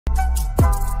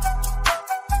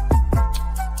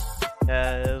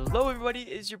Hello everybody,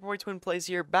 it's your boy Twin Plays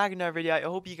here, back in another video. I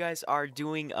hope you guys are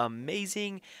doing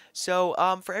amazing. So,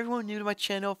 for everyone new to my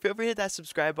channel, feel free to hit that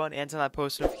subscribe button and turn on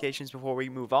post notifications before we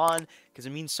move on, because it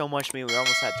means so much to me. We're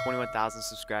almost at 21,000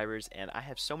 subscribers, and I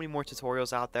have so many more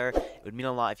tutorials out there. It would mean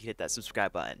a lot if you hit that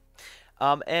subscribe button.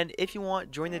 And if you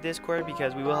want, join the Discord,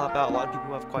 because we will help out a lot of people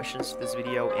who have questions for this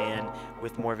video and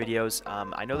with more videos.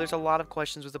 I know there's a lot of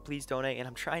questions with the please donate, and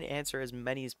I'm trying to answer as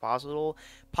many as possible,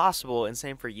 and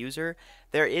same for user.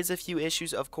 There is a few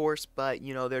issues, of course, but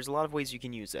you know, there's a lot of ways you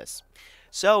can use this.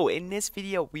 So in this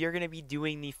video, we are going to be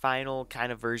doing the final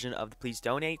kind of version of the please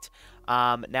donate.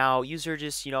 Now, user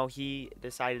just, you know, he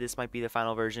decided this might be the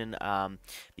final version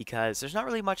because there's not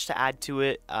really much to add to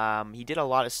it. He did a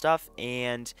lot of stuff,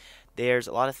 and there's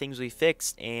a lot of things we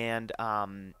fixed, and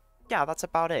yeah, that's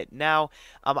about it. Now,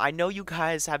 I know you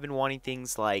guys have been wanting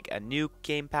things like a new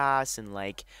Game Pass, and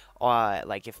like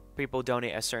if people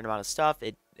donate a certain amount of stuff,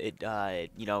 it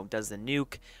you know, does the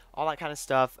nuke, all that kind of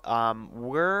stuff.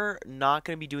 We're not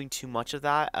going to be doing too much of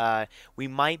that. We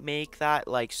might make that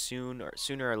like sooner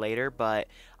or later, but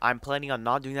I'm planning on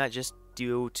not doing that just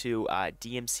due to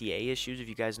DMCA issues, if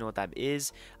you guys know what that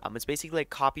is. It's basically like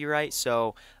copyright,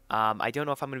 so I don't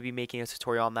know if I'm going to be making a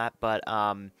tutorial on that, but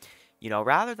you know,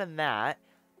 rather than that,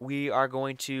 we are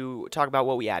going to talk about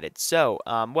what we added. So,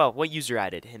 well, what user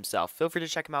added himself. Feel free to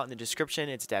check him out in the description.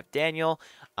 It's Def Daniel.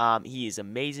 He is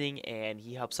amazing, and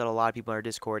he helps out a lot of people in our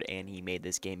Discord, and he made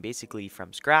this game basically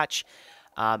from scratch.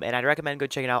 And I'd recommend go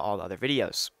checking out all the other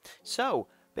videos. So,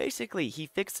 basically, he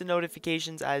fixed the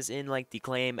notifications, as in like the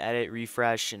claim, edit,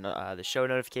 refresh, and the show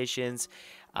notifications.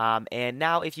 And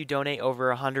now if you donate over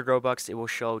 100 Robux, it will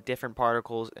show different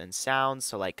particles and sounds,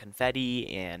 so like confetti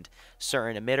and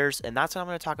certain emitters. And that's what I'm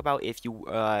going to talk about if you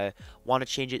want to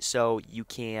change it so you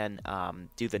can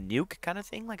do the nuke kind of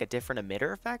thing, like a different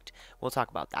emitter effect. We'll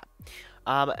talk about that.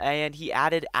 And he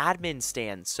added admin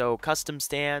stands, so custom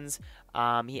stands.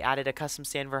 He added a custom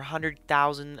stand for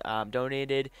 100,000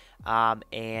 donated,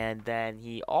 and then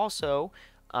he also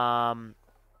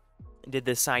did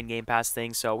the signed Game Pass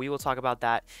thing, so we will talk about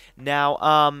that.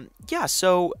 Now, yeah,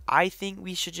 so I think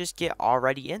we should just get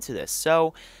already into this.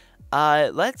 So,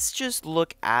 let's just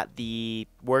look at the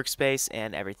workspace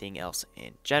and everything else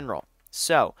in general.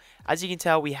 So, as you can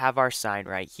tell, we have our sign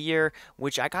right here,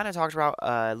 which I kind of talked about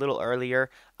a little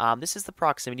earlier. This is the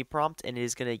proximity prompt, and it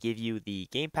is going to give you the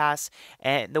Game Pass,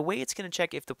 and the way it's going to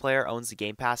check if the player owns the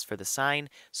Game Pass for the sign.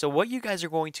 So what you guys are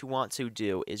going to want to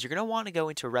do is you're going to want to go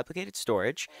into replicated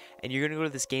storage, and you're going to go to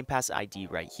this Game Pass ID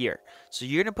right here. So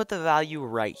you're going to put the value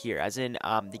right here, as in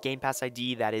the Game Pass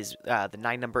ID, that is the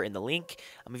 9 number in the link.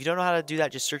 If you don't know how to do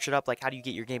that, just search it up, like how do you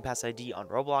get your Game Pass ID on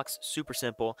Roblox. Super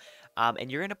simple.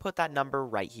 And you're going to put that number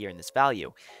right here in this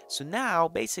value. So now,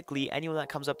 basically, anyone that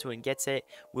comes up to it and gets it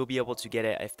will be able to get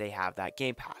it if they have that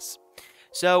Game Pass.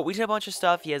 So we did a bunch of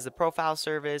stuff. He has the profile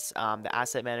service, the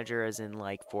asset manager, as in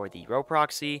like for the row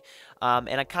proxy, and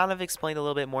I kind of explained a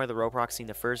little bit more of the row proxy in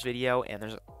the first video, and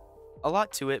there's a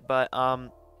lot to it, but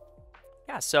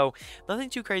yeah, so nothing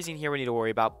too crazy in here we need to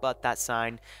worry about, but that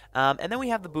sign. And then we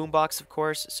have the BoomBox, of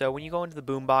course. So when you go into the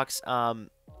BoomBox,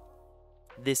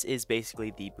 this is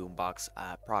basically the BoomBox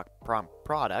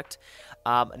product.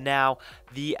 Now,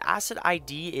 the asset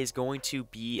ID is going to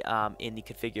be in the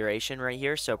configuration right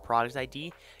here. So product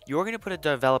ID, you're going to put a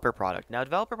developer product. Now,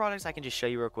 developer products, I can just show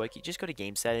you real quick. You just go to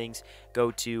game settings, go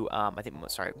to,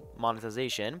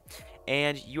 monetization,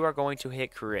 and you are going to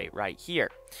hit create right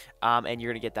here. And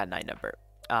you're going to get that 9 number.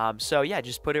 So yeah,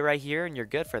 just put it right here, and you're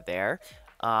good for there.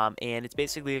 And it's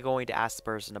basically going to ask the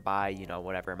person to buy, you know,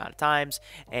 whatever amount of times,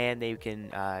 and they can,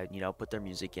 you know, put their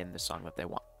music in the song that they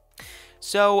want.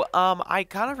 So, I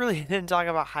kind of really didn't talk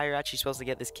about how you're actually supposed to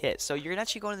get this kit. So you're gonna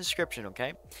actually go in the description,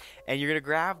 okay? And you're gonna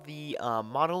grab the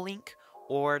model link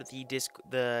or the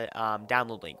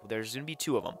download link. There's gonna be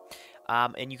 2 of them.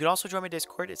 And you can also join my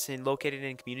Discord. It's located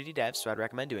in community dev, so I'd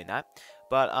recommend doing that.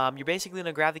 But you're basically going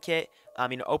to grab the kit,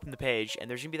 open the page, and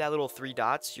there's going to be that little 3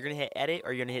 dots. You're going to hit edit,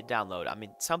 or you're going to hit download. I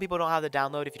mean, some people don't have the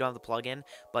download if you don't have the plugin,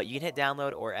 but you can hit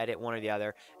download or edit, one or the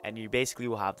other, and you basically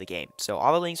will have the game. So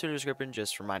all the links are in the description,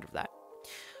 just a reminder of that.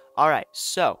 Alright,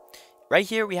 so right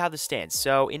here we have the stands.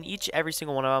 So in every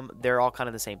single one of them, they're all kind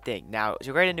of the same thing. Now,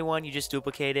 to create a new one, you just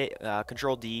duplicate it,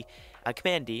 Control D,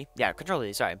 Command D, yeah, Control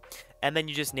D, sorry. And then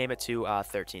you just name it to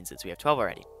 13, since we have 12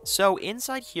 already. So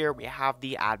inside here, we have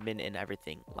the admin and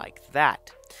everything like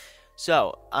that.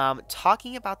 So,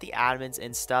 talking about the admins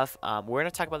and stuff, we're going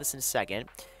to talk about this in a second.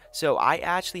 So I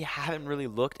actually haven't really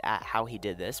looked at how he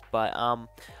did this, but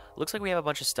looks like we have a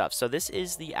bunch of stuff. So this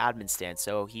is the admin stand.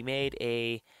 So he made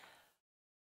a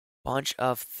bunch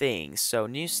of things. So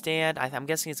newsstand, I'm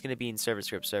guessing it's going to be in server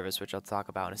script service, which I'll talk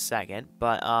about in a second.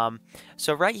 But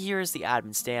so right here is the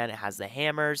admin stand. It has the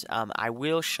hammers. I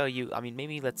will show you. I mean,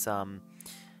 maybe let's I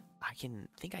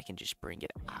can just bring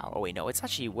it out. Oh wait, no, it's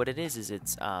actually what it is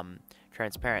it's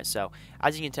transparent. So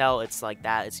as you can tell, it's like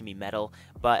that. It's gonna be metal.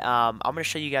 But I'm gonna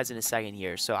show you guys in a second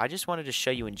here. So I just wanted to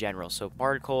show you in general. So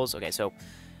particles. Okay, so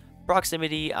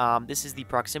proximity, this is the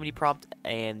proximity prompt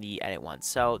and the edit one.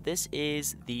 So this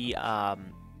is the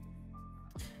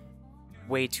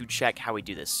way to check how we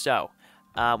do this. So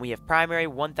we have primary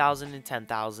 1,000 and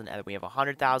 10,000, and then we have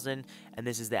 100,000, and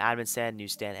this is the admin stand,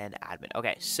 newsstand, and admin.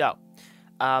 Okay, so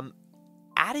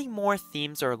adding more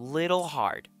themes are a little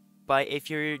hard, but if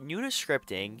you're new to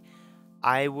scripting,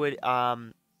 I would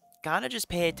kind of just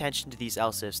pay attention to these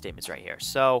else if statements right here.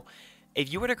 So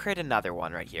if you were to create another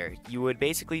one right here, you would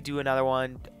basically do another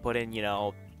one, put in, you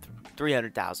know,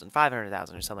 300,000,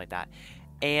 500,000 or something like that.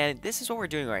 And this is what we're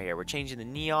doing right here. We're changing the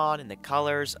neon and the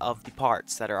colors of the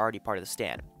parts that are already part of the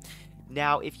stand.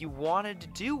 Now, if you wanted to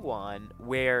do one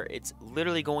where it's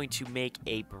literally going to make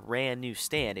a brand new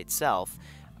stand itself,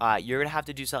 you're going to have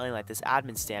to do something like this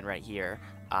admin stand right here.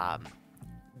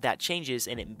 That changes,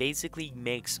 and it basically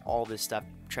makes all this stuff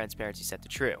transparency set to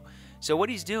true. So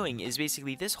what he's doing is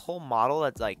basically this whole model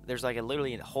that's like, there's like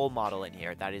literally a whole model in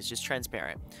here that is just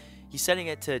transparent. He's setting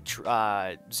it to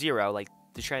 0, like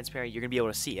the transparent, you're gonna be able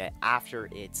to see it after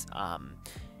it's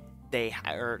they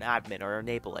or an admin or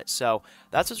enable it. So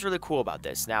that's what's really cool about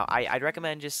this. Now I'd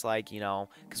recommend just like, you know,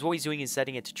 because what he's doing is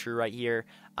setting it to true right here,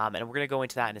 and we're gonna go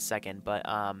into that in a second. But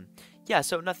yeah,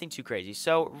 so nothing too crazy.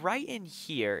 So right in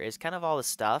here is kind of all the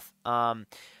stuff.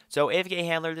 So AFK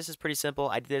handler, this is pretty simple.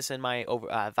 I did this in my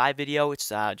Vive video.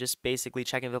 It's just basically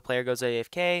checking if a player goes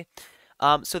AFK.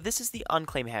 So this is the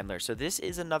unclaimed handler. So this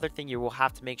is another thing you will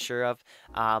have to make sure of.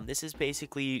 This is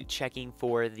basically checking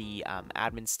for the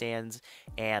admin stands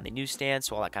and the newsstands,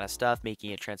 so all that kind of stuff,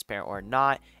 making it transparent or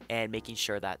not, and making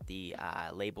sure that the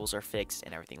labels are fixed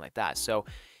and everything like that. So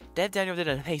Dev Daniel did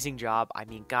an amazing job. I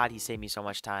mean, God, he saved me so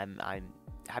much time. I'm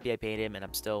happy I paid him, and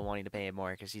I'm still wanting to pay him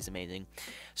more because he's amazing.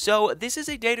 So this is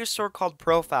a data store called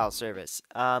Profile Service.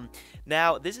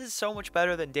 Now, this is so much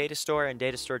better than Data Store and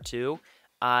Data Store 2.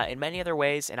 In many other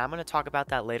ways, and I'm going to talk about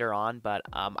that later on, but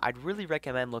I'd really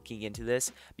recommend looking into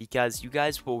this because you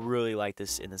guys will really like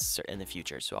this in the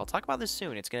future. So I'll talk about this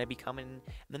soon. It's going to be coming in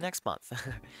the next month.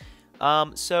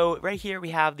 So right here we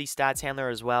have the stats handler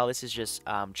as well. This is just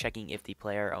checking if the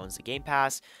player owns the Game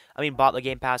Pass. I mean, bought the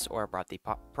Game Pass or bought the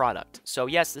product. So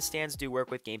yes, the stands do work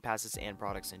with Game Passes and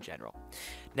products in general.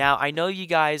 Now, I know you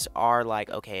guys are like,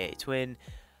 okay, Twin,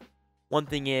 one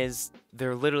thing is,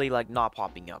 they're literally, like, not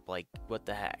popping up. Like, what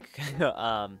the heck?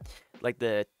 Like,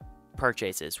 the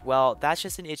purchases. Well, that's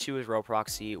just an issue with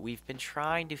Roblox. We've been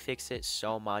trying to fix it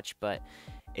so much, but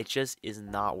it just is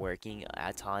not working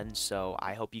a ton. So,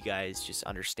 I hope you guys just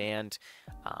understand.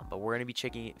 But we're going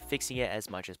to be fixing it as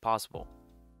much as possible.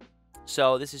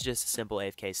 So, this is just simple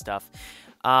AFK stuff.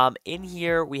 In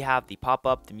here, we have the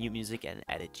pop-up, the mute music, and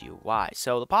edit UI.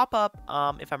 So, the pop-up,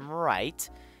 if I'm right...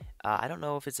 I don't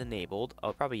know if it's enabled. Oh,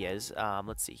 it probably is.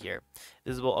 Let's see here.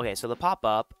 Visible. Okay, so the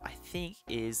pop-up, I think,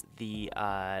 is the,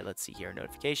 let's see here,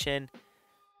 notification,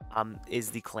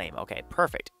 is the claim. Okay,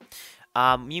 perfect.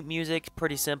 Mute music,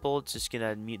 pretty simple. Just going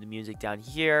to mute the music down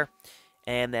here.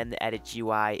 And then the edit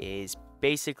UI is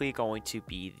basically going to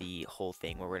be the whole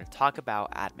thing where we're going to talk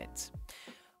about admins.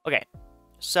 Okay,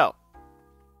 so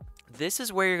this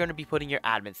is where you're going to be putting your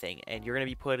admin thing, and you're going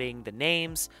to be putting the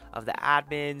names of the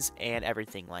admins and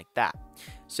everything like that.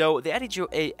 So the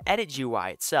edit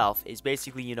UI itself is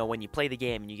basically, you know, when you play the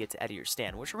game and you get to edit your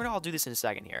stand, which we're going to all do this in a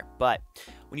second here. But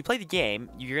when you play the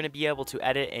game, you're going to be able to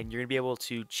edit, and you're going to be able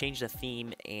to change the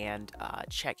theme and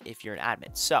check if you're an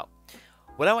admin. So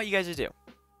what I want you guys to do,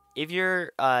 if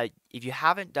you're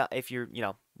you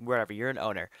know, wherever you're an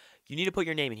owner, you need to put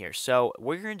your name in here. So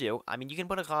what you're going to do, I mean, you can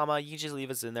put a comma, you can just leave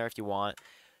us in there if you want.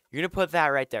 You're going to put that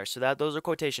right there. So those are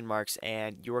quotation marks,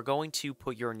 and you're going to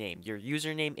put your name, your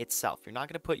username itself. You're not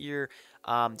going to put your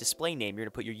display name. You're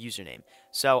going to put your username.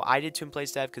 So I did Twin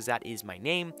Plays Dev because that is my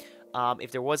name.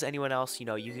 If there was anyone else, you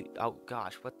know, oh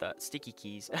gosh, what the sticky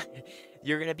keys.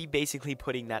 You're going to be basically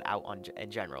putting that out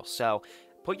in general. So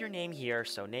put your name here,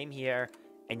 so name here,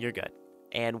 and you're good.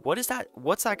 And what's that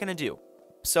going to do?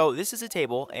 So this is a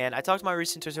table, and I talked in my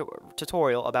recent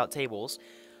tutorial about tables.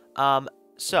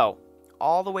 So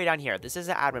all the way down here, this is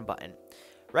the admin button.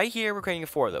 Right here, we're creating a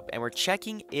for loop, and we're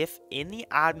checking if in the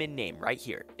admin name right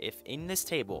here, if in this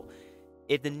table,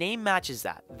 if the name matches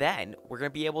that, then we're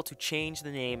going to be able to change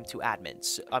the name to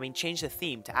admin. I mean, change the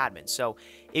theme to admin. So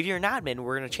if you're an admin,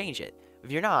 we're going to change it.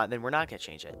 If you're not, then we're not gonna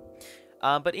change it.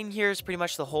 But in here is pretty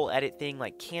much the whole edit thing,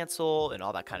 like cancel and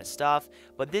all that kind of stuff.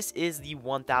 But this is the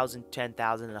 1,000,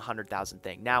 10,000, and 100,000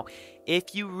 thing. Now,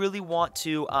 if you really want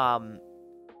to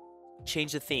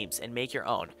change the themes and make your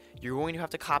own, you're going to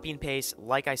have to copy and paste,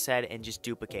 like I said, and just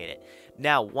duplicate it.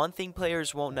 Now, one thing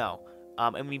players won't know,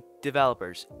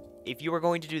 developers, if you are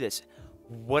going to do this,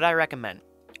 what I recommend,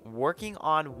 working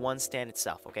on one stand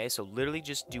itself, okay? So literally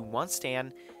just do one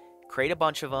stand, create a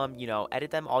bunch of them, edit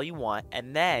them all you want,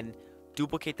 and then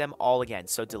duplicate them all again.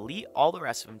 So delete all the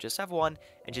rest of them, just have one,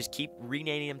 and just keep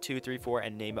renaming them 2, 3, 4,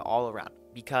 and name it all around.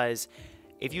 Because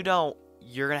if you don't,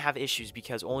 you're going to have issues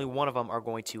because only one of them are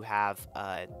going to have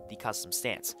the custom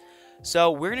stance.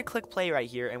 So we're going to click play right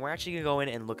here, and we're actually going to go in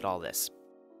and look at all this.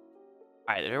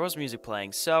 All right, there was music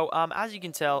playing. So as you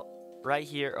can tell right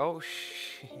here, oh,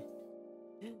 shit.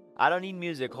 I don't need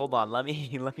music. Hold on. Let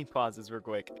me pause this real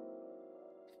quick.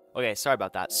 Okay, sorry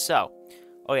about that. So,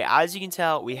 okay, as you can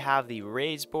tell, we have the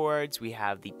raised boards, we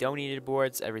have the donated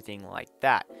boards, everything like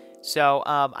that. So,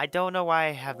 I don't know why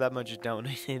I have that much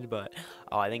donated, but,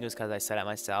 oh, I think it was because I said it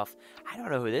myself. I don't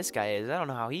know who this guy is. I don't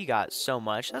know how he got so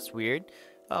much. That's weird.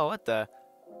 Oh, what the?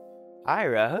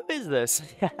 Ira, who is this?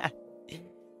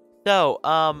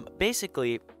 So,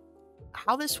 basically,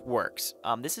 how this works,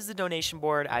 this is the donation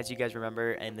board, as you guys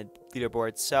remember, and the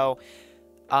leaderboard. So,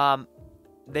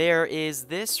 there is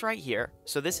this right here.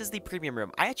 So this is the premium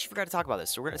room. I actually forgot to talk about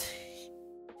this, so we're gonna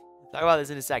talk about this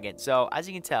in a second. So as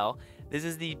you can tell, this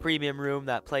is the premium room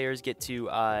that players get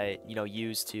to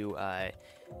use to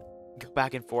go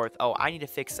back and forth. Oh, I need to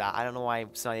fix that. I don't know why I'm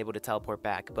not able to teleport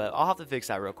back, but I'll have to fix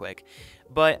that real quick.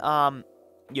 But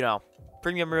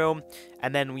premium room,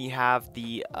 and then we have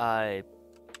the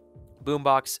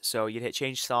BoomBox. So you hit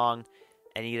change song,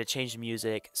 and you get to change the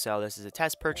music. So this is a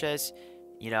test purchase.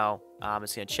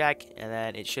 It's going to check, and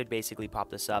then it should basically pop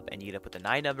this up, and you got to put the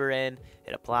 9 number in,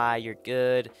 hit apply, you're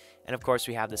good. And of course,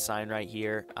 we have the sign right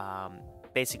here,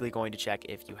 basically going to check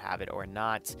if you have it or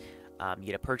not. You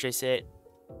get to purchase it,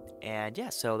 and yeah,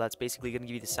 so that's basically going to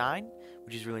give you the sign,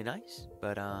 which is really nice.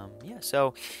 But yeah,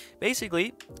 so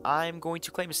basically, I'm going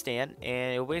to claim a stand,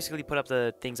 and it will basically put up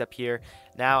the things up here.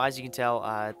 Now, as you can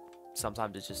tell,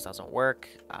 sometimes it just doesn't work.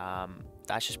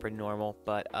 That's just pretty normal,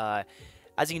 but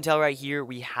as you can tell right here,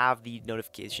 we have the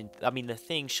notification, the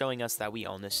thing showing us that we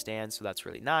own this stand, so that's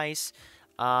really nice.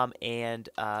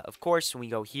 Of course, when we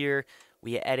go here,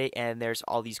 we edit, and there's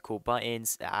all these cool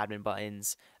buttons, the admin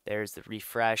buttons, there's the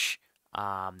refresh,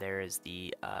 there is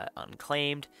the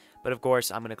unclaimed, but of course,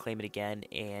 I'm going to claim it again,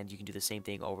 and you can do the same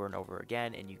thing over and over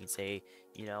again, and you can say,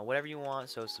 whatever you want,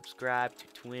 so subscribe to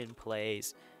Twin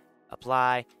Plays,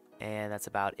 apply, and that's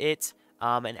about it.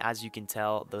 And as you can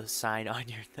tell, the sign on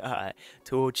your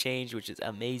tool changed, which is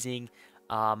amazing.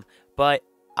 But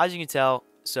as you can tell,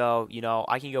 so,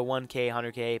 I can go 1K,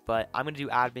 100K, but I'm going to do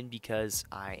admin because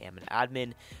I am an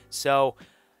admin. So,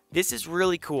 this is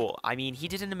really cool. He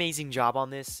did an amazing job on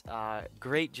this.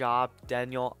 Great job,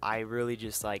 Daniel. I really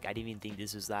just, I didn't even think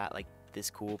this was that,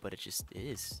 this cool, but it just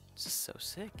is. It's just so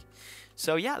sick.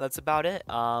 So, yeah, that's about it.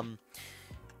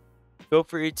 Feel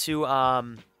free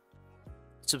to,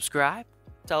 subscribe,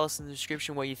 tell us in the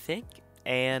description what you think,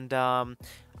 and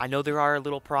I know there are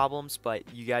little problems, but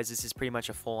you guys, this is pretty much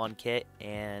a full-on kit,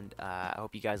 and I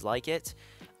hope you guys like it.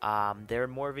 There are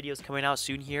more videos coming out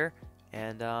soon here,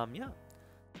 and yeah,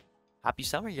 happy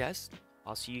summer, guys.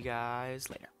 I'll see you guys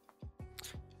later.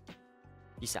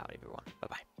 Peace out, everyone. Bye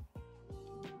bye.